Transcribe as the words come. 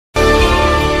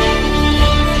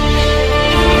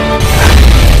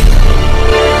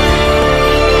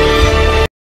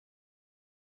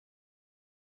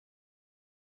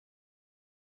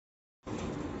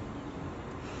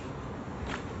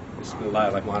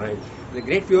बिस्मिल्लाहिर्रहमानिर्रहीम।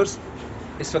 Great viewers,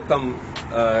 इस वक्त हम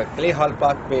clay hall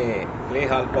park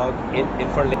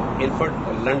Ilford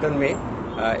London में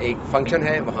एक फंक्शन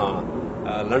है। वहाँ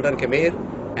लंदन के मेयर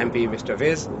MP मिस्टर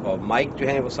वेज और माइक जो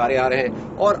हैं वो सारे आ रहे हैं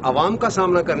और आवाम का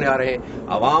सामना करने आ रहे हैं।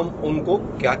 आवाम उनको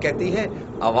क्या कहती है,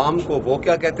 आवाम को वो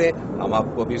क्या कहते हैं, हम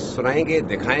आपको अभी सुनाएंगे,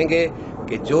 दिखाएंगे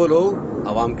कि जो लोग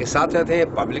आवाम के साथ रहते हैं,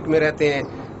 पब्लिक में रहते हैं,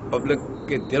 पब्लिक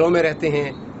के दिलों में रहते हैं,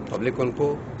 पब्लिक उनको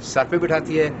सर पे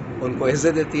बिठाती है, उनको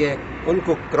इज्जत देती है,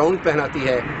 उनको क्राउन पहनाती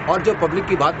है। और जो पब्लिक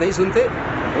की बात नहीं सुनते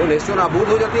वो नेस्तो नाबूद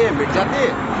हो जाते हैं, मिट जाते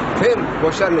हैं, फिर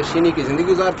गोशर नशीनी की ज़िंदगी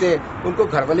गुजारते हैं, उनको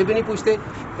घर वाले भी नहीं पूछते।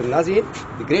 तो नाज़रीन,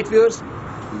 द ग्रेट व्यूअर्स,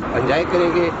 एंजॉय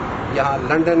करेंगे यहाँ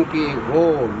लंदन के वो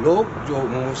लोग जो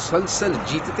मुसलसल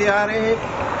जीतते आ रहे हैं।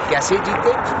 कैसे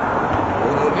जीते?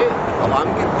 उन्होंने आवाम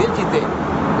के दिल जीते।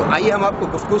 तो आइए हम आपको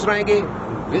गुफ्तगू सुनाएंगे।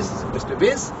 Mister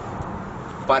Vij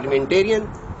parliamentarian,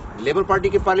 labour party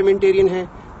के पार्लियामेंटेरियन हैं,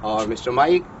 और मिस्टर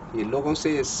माइक ये लोगों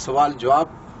से सवाल जवाब,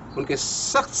 उनके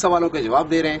सख्त सवालों के जवाब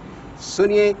दे रहे हैं।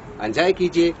 सुनिए, एंजॉय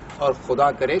कीजिए और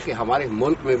खुदा करे कि हमारे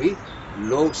मुल्क में भी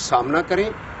लोग सामना करें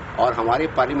और हमारे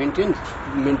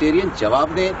पार्लियामेंटेरियन जवाब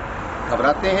दें।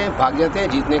 घबराते हैं, भाग जाते हैं,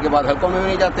 जीतने के बाद हल्कों में भी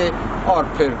नहीं जाते और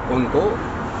फिर उनको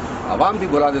आवाम भी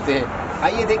बुला देते हैं।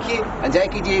 आइए देखिए, एंजॉय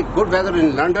कीजिए। गुड वेदर इन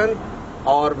लंदन,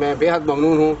 और मैं बेहद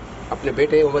ममनून हूँ अपने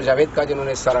बेटे उमर जावेद का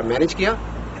जिन्होंने सारा मैनेज किया,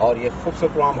 और ये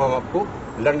खूबसूरत प्रोग्राम हम आपको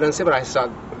लंदन से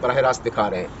बराह रास्त दिखा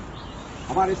रहे हैं।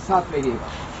 हमारे साथ रहिएगा।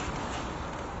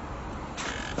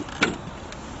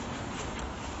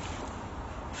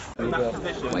 My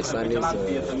son is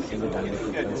senior director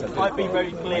consultant for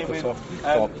Microsoft.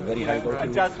 Top, very high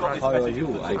working. How are you?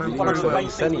 I believe it's very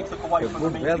sunny.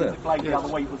 Good weather.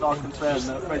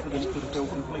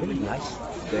 Very nice.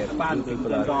 That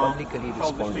people are publicly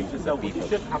responding to the people.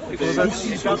 Because this is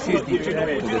the threat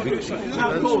to the victory.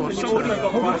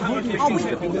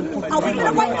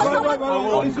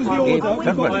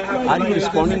 Are you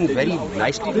responding very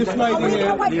nicely?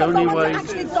 The only way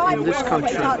in this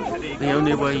country, the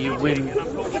only way you win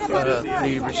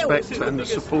the respect and the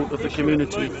support of the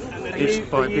community is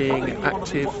by being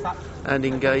active and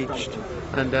engaged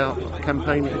and out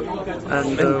campaigning and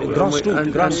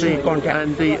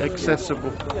be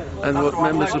accessible. And what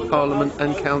members of parliament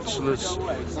and councillors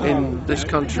in this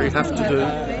country have to do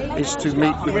is to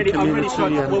meet with the community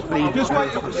and be.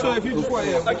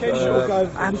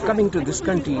 I'm coming to this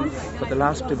country for the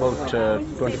last about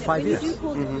 25 years.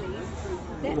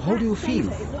 How do you feel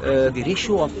the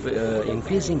ratio of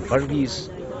increasing worries?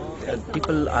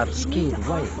 People are scared.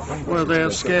 Why? Well, they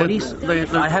are scared. Police.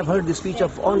 I have heard the speech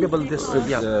of Honourable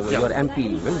your MP.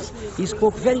 He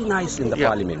spoke very nice in the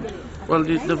Parliament. Well,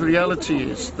 the reality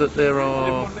is that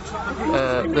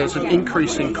there's an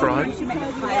increase in crime,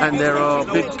 and there are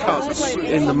big cuts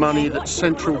in the money that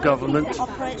central government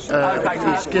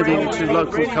is giving to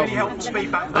local government,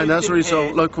 and as a result,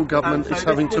 local government is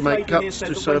having to make cuts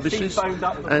to services.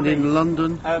 And in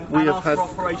London, we have had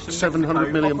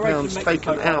 £700 million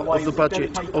taken out of the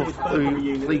budget of the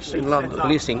police in London.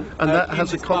 Policing, and that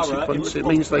has a consequence. It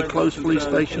means they close police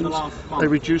stations, they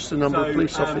reduce the number of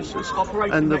police officers,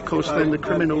 and of course then the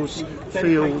criminals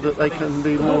feel that they can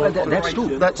be more. That's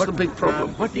true. That's the big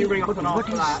problem. What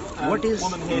is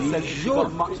your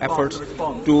efforts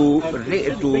to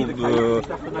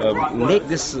make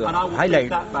this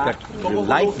highlight that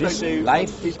lives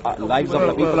of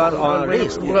the people are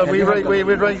raised? Well, we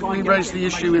raised the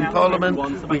issue in Parliament.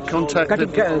 We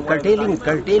contacted curtailing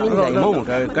the amount.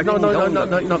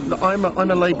 No.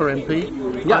 I'm a Labour MP.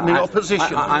 Yeah, I'm the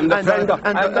opposition. I'm the friend of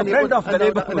the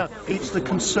Labour. No, it's the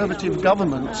Conservative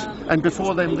government, and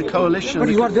before them the coalition. But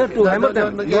you are there to hammer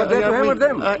them. You are there to hammer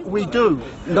them. We do.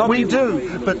 We do.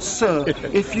 But sir,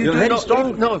 if you You're do very not,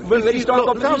 strong. no, Very strong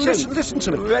opposition. Listen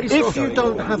to me. Very strong. If you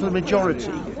don't have a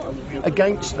majority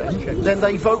against them, then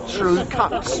they vote through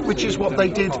cuts, which is what they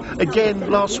did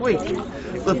again last week.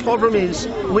 The problem is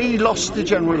we lost the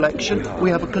general election. We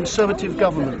have a Conservative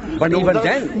government. But even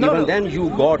then, you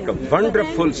got a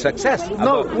wonderful success.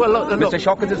 No, well, look, Mr.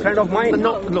 Shaukat is a friend of mine.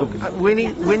 Look,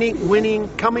 winning,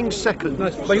 coming second.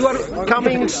 But you are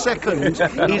coming second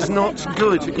is not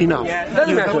good enough.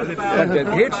 Doesn't matter. But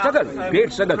great struggle.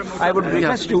 I would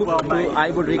request you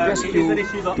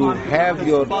to have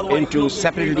your interview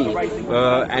separately,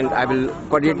 and I will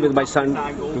coordinate with my son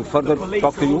to further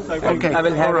talk to you. Okay. I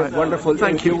will have a wonderful.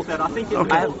 Thank you.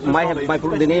 Okay.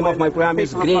 The name of my program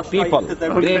is Great People.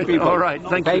 Great People. All right.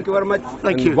 Thank you very much.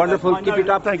 Thank you. Wonderful. Keep it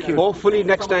up. Thank you. Hopefully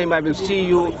next time I will see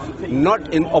you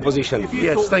not in opposition.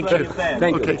 Yes. Thank you.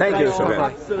 Thank you. Thank you,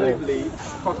 sir.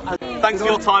 Thanks for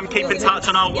your time. Keep in touch,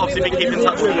 and I'll obviously be keeping in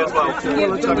touch with you as well.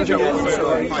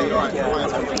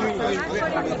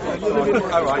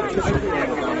 All right.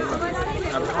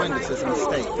 Behind this is a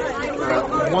mistake.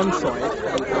 One side,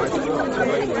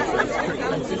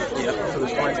 so the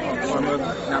sides can't climb over.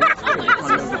 Now let's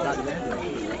climb over back there.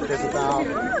 There's about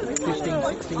 15,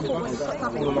 16 buses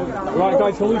all along. Right,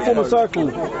 guys, can we form a circle?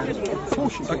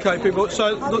 Okay, people.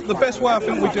 So the best way I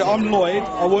think we do. I'm Lloyd.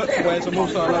 I work for Wes. I'm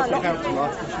also a local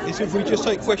councillor. Is if we just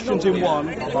take questions in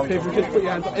one. People just put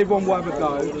your hands up. Everyone will have a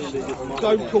go.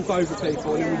 Don't talk over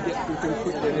people, and then we get through things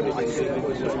quickly. And everything.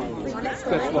 Best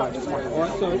way. All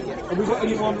right. So have we got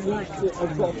anyone?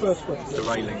 I've got a first question. The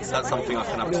railings. That's something I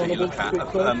can absolutely look at.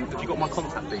 Have you got my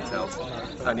contact details?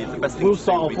 Only the best thing We'll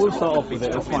start off with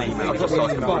it. Drop me an email just so I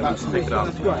can pick it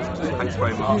up. Thanks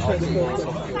very much.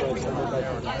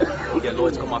 Yeah,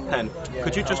 Lloyd's got my pen.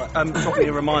 Could you just drop me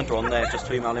a reminder on there, just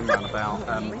to email Imran about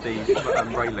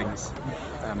the railings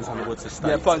on the Woods estate?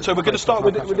 Yeah, fine. So we're going to start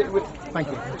with it. Thank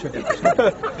you.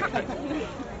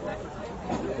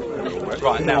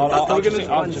 Right, now, we're going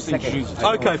to...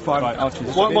 Okay, fine.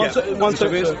 One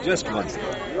second. Just once.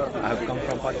 I have come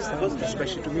from Pakistan,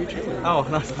 especially to meet you. Oh,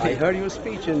 nice. I heard your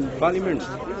speech in Parliament.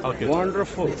 Oh, good.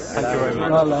 Wonderful. Thank you very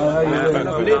much.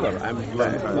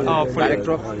 I'm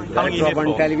director of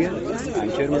One Television.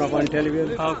 I'm chairman of One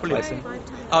Television. Oh, brilliant.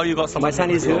 Oh, you got some. My son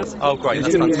is here. Oh, great.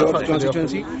 That's fantastic.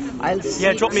 Constituency.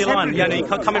 Yeah, drop me a line. Yeah, no, you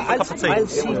can come in for a cup of tea. I'll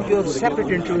see your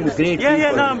separate interview with great Yeah,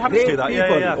 people. no, I'm happy to do that.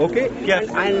 Yeah. Okay? Yeah.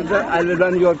 And I will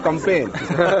run your campaign. All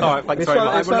right, thanks very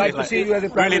much. I would like to see you as a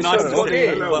Prime Really nice Minister. to see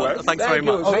you. Well, thanks very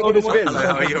much. Thank you, Mr. Hello,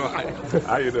 how are you?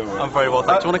 How you doing? I'm very well,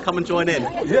 thanks. Do you want to come and join in?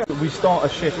 Yeah. We start a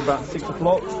shift about 6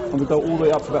 o'clock and we go all the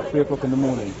way up to about 3 o'clock in the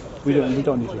morning. We don't need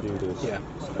to do this. Yeah.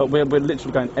 But we're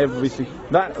literally going every single...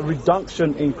 That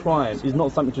reduction in crime is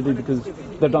not something to do because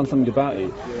they've done something about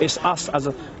it. It's us as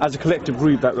a collective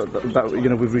group that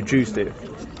we've reduced it.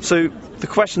 So the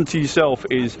question to yourself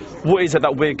is, what is it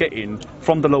that we're getting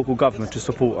from the local government to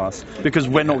support us? Because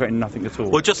we're not getting nothing at all.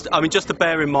 Well, just to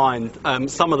bear in mind,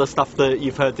 some of the stuff that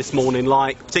you've heard this morning,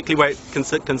 like particularly where it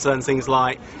concerns things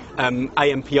like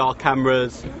ANPR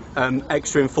cameras,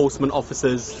 extra enforcement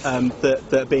officers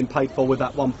that are being paid for with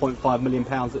that £1.5 million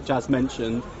that Jazz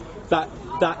mentioned, that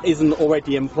isn't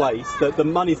already in place. The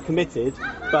money's committed,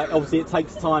 but obviously it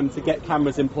takes time to get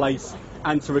cameras in place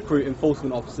and to recruit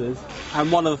enforcement officers.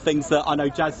 And one of the things that I know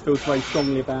Jazz feels very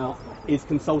strongly about is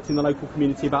consulting the local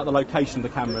community about the location of the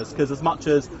cameras, because as much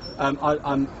as I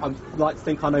like to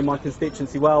think I know my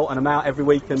constituency well and I'm out every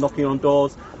week and knocking on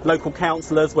doors, local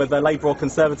councillors, whether they're Labour or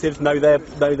Conservatives, know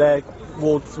their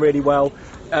wards really well.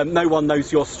 No one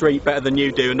knows your street better than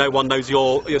you do, and no one knows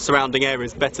your surrounding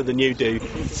areas better than you do.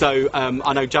 So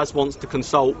I know Jazz wants to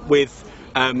consult with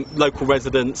local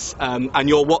residents, and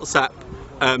your WhatsApp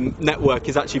network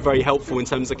is actually very helpful in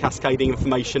terms of cascading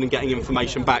information and getting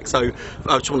information back. So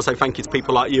I just want to say thank you to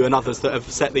people like you and others that have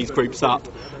set these groups up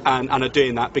and are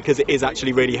doing that, because it is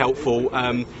actually really helpful.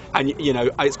 And you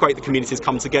know, it's great the communities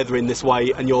come together in this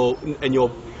way, and you're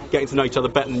getting to know each other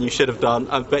better than you should have done.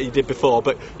 I bet you did before,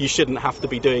 but you shouldn't have to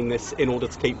be doing this in order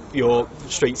to keep your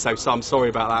streets safe. So I'm sorry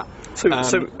about that.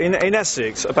 So in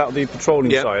Essex, about the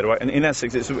patrolling side, right? And in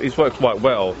Essex, it's worked quite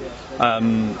well.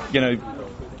 You know,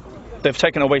 they've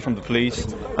taken away from the police,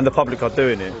 and the public are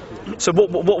doing it. So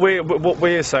what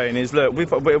we're saying is, look,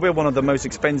 we're one of the most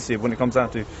expensive when it comes down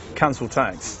to council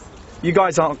tax. You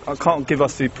guys can't give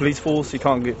us the police force. You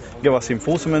can't give us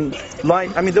enforcement.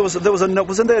 Like, I mean,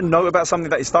 wasn't there a note about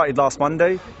something that it started last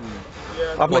Monday?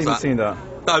 I've not even seen that.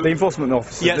 The enforcement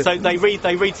officers. Yeah, so they read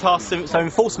tasks. So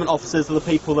enforcement officers are the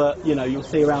people that you'll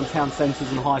see around town centres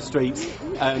and high streets,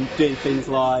 doing things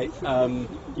like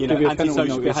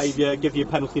antisocial behaviour, give you a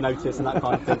penalty notice and that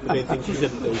kind of thing for doing things you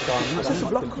shouldn't do.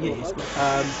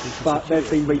 But they've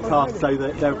been retasked so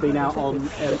that they've been out on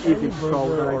evening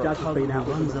patrol. Jazz has been out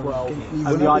with them as well.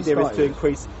 And the idea is to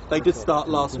increase. They did start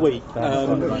last week. We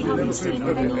have not seen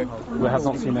any.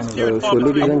 So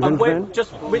ladies and gentlemen,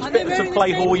 which bits of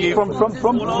Clayhall were you from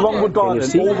Longwood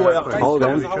Garden all the way up? How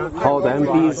the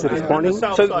MP is responding?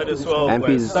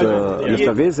 MP's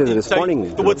Mr. Wiz is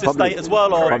responding. The Woods estate as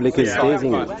well, or public is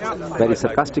raising very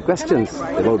sarcastic questions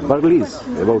about burglaries,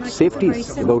 about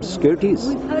safeties, about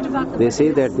securities. They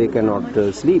say that they cannot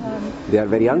sleep. They are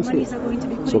very unsafe.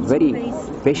 So very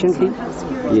patiently,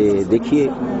 ये देखिए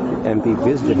MP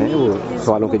Wiz जो हैं वो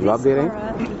सवालों के जवाब दे रहे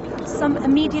हैं. Some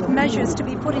immediate measures to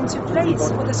be put into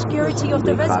place for the security of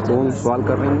the residents. सवाल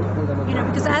कर रहे हैं. You know,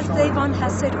 because as Devon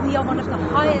has said, we are one of the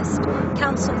highest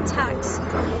council tax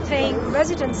paying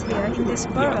residents here in this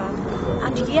borough,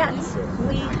 and yet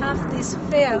we have this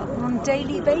fear on a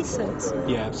daily basis.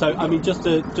 Yeah, so I mean, just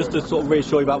to sort of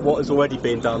reassure you about what has already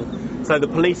been done. So the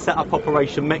police set up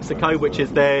Operation Mexico, which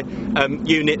is their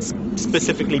units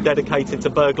specifically dedicated to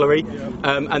burglary,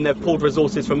 and they've pulled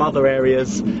resources from other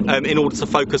areas in order to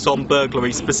focus on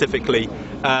burglary specifically.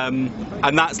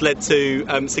 And that's led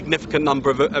to significant number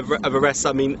of arrests.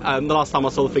 I mean, the last time I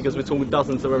saw the figures, we're talking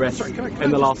dozens of arrests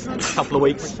in the last couple of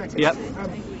weeks. Yep.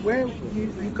 Where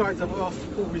you guys have asked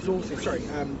for resources,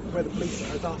 where the police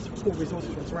has asked for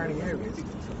resources from surrounding areas,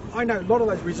 I know a lot of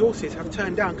those resources have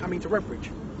turned down coming to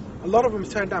Redbridge. A lot of them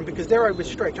have turned down because they're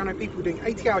overstretched. I know people doing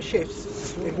 80-hour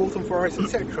shifts in Waltham Forest,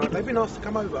 etc. They've been asked to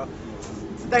come over.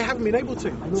 They haven't been able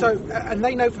to. So, and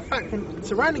they know for a fact from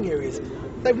surrounding areas,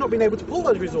 they've not been able to pull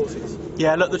those resources.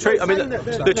 Yeah, look, the truth. I mean,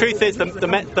 the truth is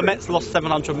the Met's lost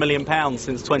 £700 million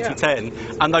since 2010,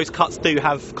 and those cuts do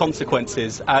have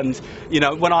consequences. And you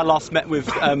know, when I last met with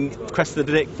Cressida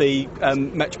Dick, the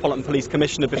Metropolitan Police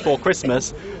Commissioner, before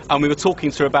Christmas, and we were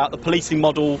talking to her about the policing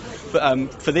model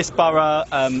for this borough,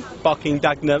 Barking,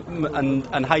 Dagenham,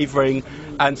 and Havering,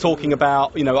 and talking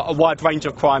about, you know, a wide range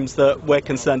of crimes that we're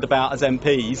concerned about as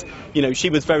MPs. You know, she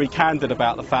was very candid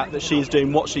about the fact that she is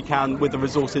doing what she can with the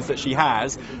resources that she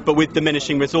has, but with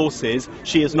diminishing resources,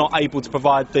 she is not able to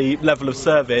provide the level of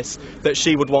service that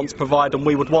she would want to provide and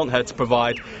we would want her to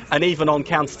provide. And even on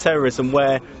counter-terrorism,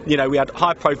 where, you know, we had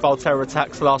high-profile terror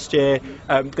attacks last year,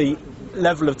 the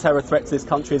level of terror threat to this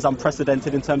country is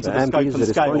unprecedented in terms of the scope and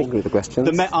scale.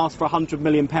 The Met asked for £100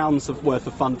 million worth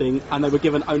of funding, and they were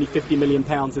given only £50 million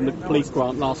in the police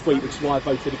grant last week, which is why I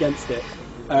voted against it.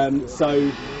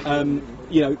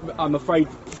 You know, I'm afraid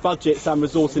budgets and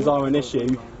resources are an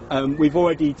issue. We've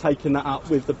already taken that up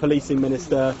with the policing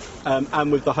minister and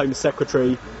with the Home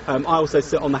Secretary. I also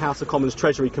sit on the House of Commons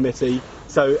Treasury Committee,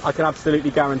 so I can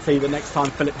absolutely guarantee that next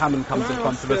time Philip Hammond comes in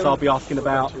front of us, I'll be asking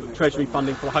about Treasury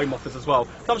funding for the Home Office as well.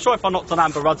 So I'm sure if I knocked on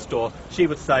Amber Rudd's door, she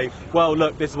would say, well,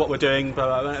 look, this is what we're doing,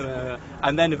 blah, blah, blah, blah.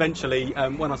 And then eventually,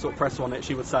 when I sort of press on it,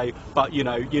 she would say, but you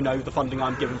know the funding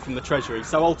I'm given from the Treasury.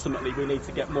 So ultimately, we need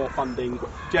to get more funding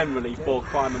generally for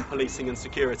crime and policing and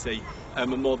security, and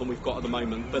more than we've got at the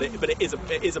moment. But it is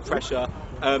a pressure.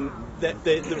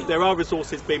 There are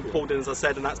resources being pulled in, as I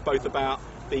said, and that's both about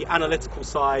the analytical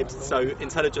side, so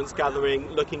intelligence gathering,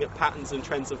 looking at patterns and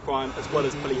trends of crime, as well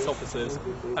as police officers.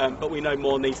 But we know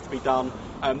more needs to be done.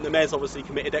 The Mayor's obviously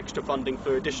committed extra funding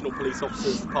for additional police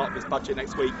officers as part of his budget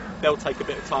next week. They'll take a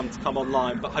bit of time to come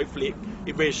online, but hopefully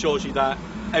it reassures you that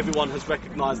everyone has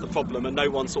recognised the problem and no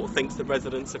one sort of thinks that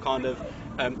residents are kind of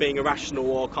being irrational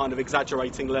or kind of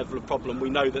exaggerating the level of problem. We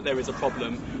know that there is a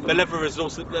problem. The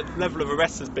level of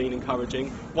arrests has been encouraging.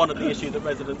 One of the issues that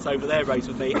residents over there raised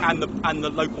with me, and the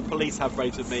local police have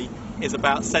raised with me, is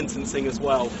about sentencing as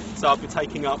well. So I'll be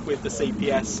taking up with the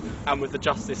CPS and with the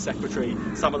Justice Secretary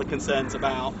some of the concerns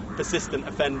about persistent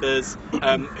offenders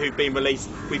who've been released.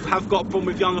 We have got a problem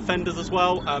with young offenders as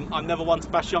well. I'm never one to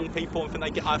bash young people.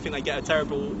 I think they get a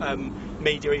terrible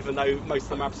media, even though most of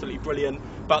them are absolutely brilliant.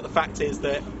 But the fact is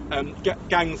that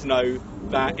gangs know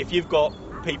that if you've got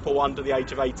people under the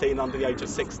age of 18, under the age of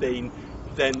 16,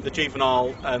 then the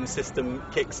juvenile system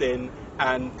kicks in,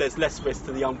 and there's less risk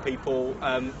to the young people,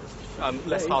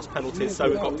 less harsh penalties. So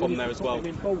we've got a problem there as well.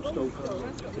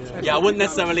 Yeah, I wouldn't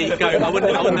necessarily go that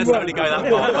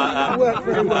far,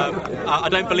 but I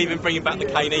don't believe in bringing back the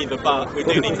cane either. But we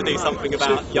do need to do something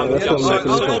about young.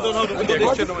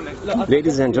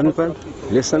 Ladies and gentlemen,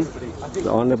 listen. The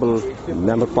Honourable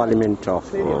Member of Parliament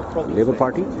of Labour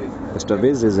Party, Mr.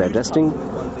 Viz, is addressing,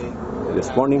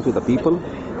 responding to the people.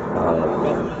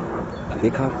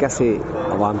 देखा कैसे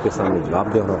आवाम के सामने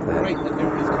जवाब देना होता है,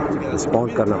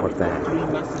 respond करना पड़ता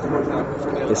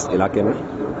है। इस इलाके में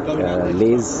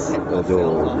लेज जो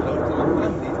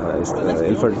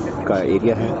इल्फर्ड का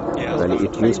एरिया है,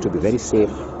 it used to be very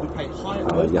safe.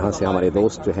 यहाँ से हमारे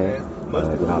दोस्त जो हैं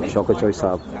जनाब शौकत चौधरी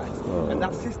साहब,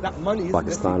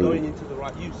 पाकिस्तान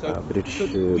ब्रिटिश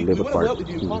लेबर पार्टी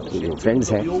के जो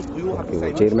फ्रेंड्स हैं, उनके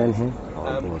वो चेयरमैन हैं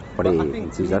और बहुत बड़े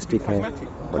इंथुसियास्टिक हैं,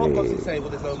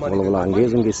 बड़े मौला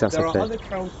अंगेज उनकी सियासत है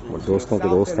और दोस्तों के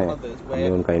दोस्त हैं। हमने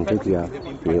उनका इंटरव्यू किया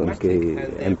कि उनके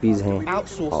MPs हैं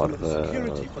और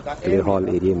प्लेयर हॉल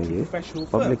एरिया में ये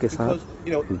पब्लिक के साथ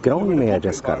ग्राउंड में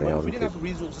एड्रेस कर रहे हैं और उनके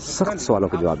सख्त सवालों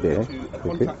के जवाब दे रहे हैं,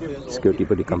 क्योंकि सिक्योरिटी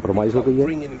बड़ी कंप्रोमाइज़ हो गई है।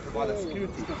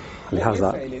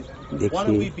 लिहाजा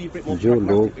देखिए, जो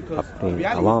लोग अपने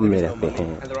आवाम में रहते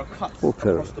हैं वो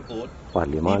फिर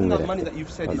पार्लियामान में रहते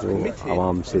हैं, और जो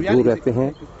आवाम से दूर रहते हैं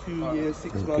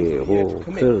उनके वो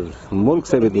फिर मुल्क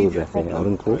से भी दूर रहते हैं और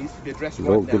उनको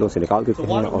लोग दिलों से निकाल देते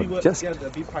हैं और जस्ट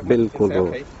बिल्कुल वो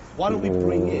why don't we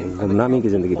bring in गुमनामी की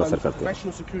ज़िंदगी बसर करते हैं।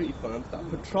 professional security firms that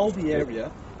patrol the area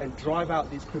and drive out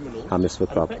these criminals? हम इस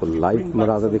वक्त आपको लाइव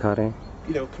मनाज़र दिखा रहे हैं।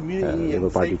 लेबर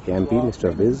पार्टी के एमपी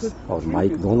मिस्टर विज और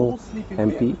माइक दोनों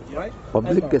एमपी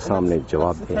पब्लिक के सामने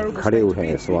जवाब दें, खड़े हुए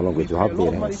हैं, सवालों के जवाब दे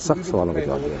रहे हैं, सख्त सवालों के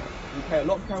जवाब दे रहे हैं।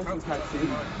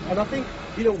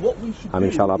 हम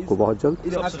इंशाल्लाह आपको बहुत जल्द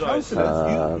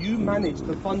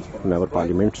मेंबर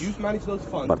पार्लियामेंट्स,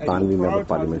 बरतानवी मेंबर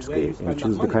पार्लियामेंट्स के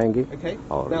इंटरव्यूज दिखाएंगे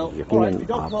और यकीनन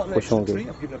आप खुश होंगे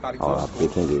और आप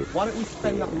देखेंगे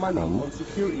हम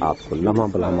आपको लम्हा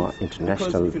बलम्हा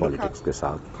इंटरनेशनल पॉलिटिक्स के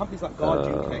साथ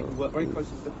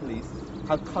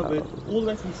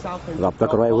रब्ता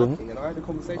करवाए हुए हैं।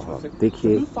 और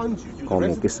देखिए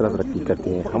कौमें किस तरह तरक्की करती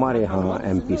हैं। हमारे यहाँ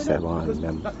एमपी साहबान,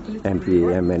 एमपी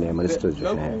एमएनए मिनिस्टर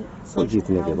जो हैं वो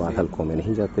जीतने के बाद हल्कों में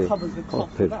नहीं जाते और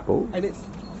फिर वो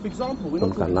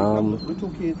उनका नाम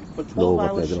लोग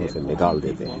अपने दिलों से निकाल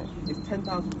देते हैं।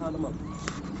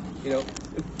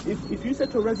 If you said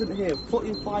to a resident here, put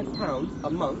in £5 a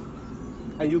month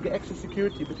and you'll get extra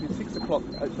security between 6 o'clock,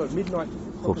 midnight,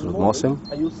 खूबसूरत मौसम,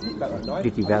 and you'll sleep better at night.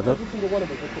 pretty weather, Every single one of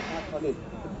us will put £5 in.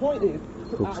 The point is,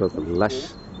 खूबसूरत lush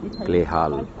clay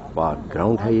हाल park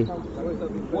ground है ये।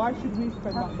 why should we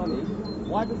spend that money?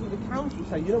 Why doesn't the council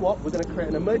say, you know what, we're going to create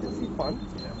an emergency fund,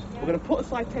 we're going to put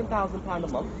aside £10,000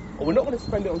 a month, or we're not going to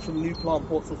spend it on some new plant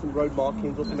ports or some road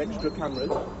markings or some extra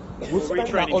cameras. We'll spend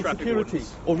that on security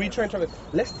or retrain traffic.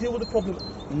 Let's deal with the problem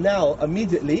now,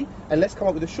 immediately, and let's come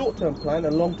up with a short-term plan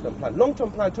and long-term plan.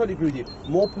 Long-term plan, I totally agree with you.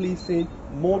 More policing,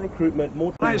 more recruitment,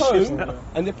 more home,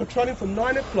 and they're patrolling from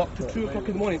 9 o'clock to 2 o'clock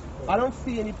in the morning. I don't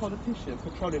see any politician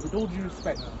patrolling, with all due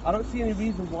respect. I don't see any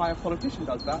reason why a politician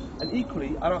does that, and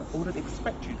equally, I wouldn't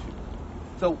expect you to.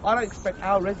 So I don't expect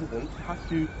our residents to have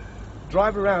to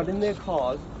drive around in their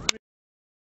cars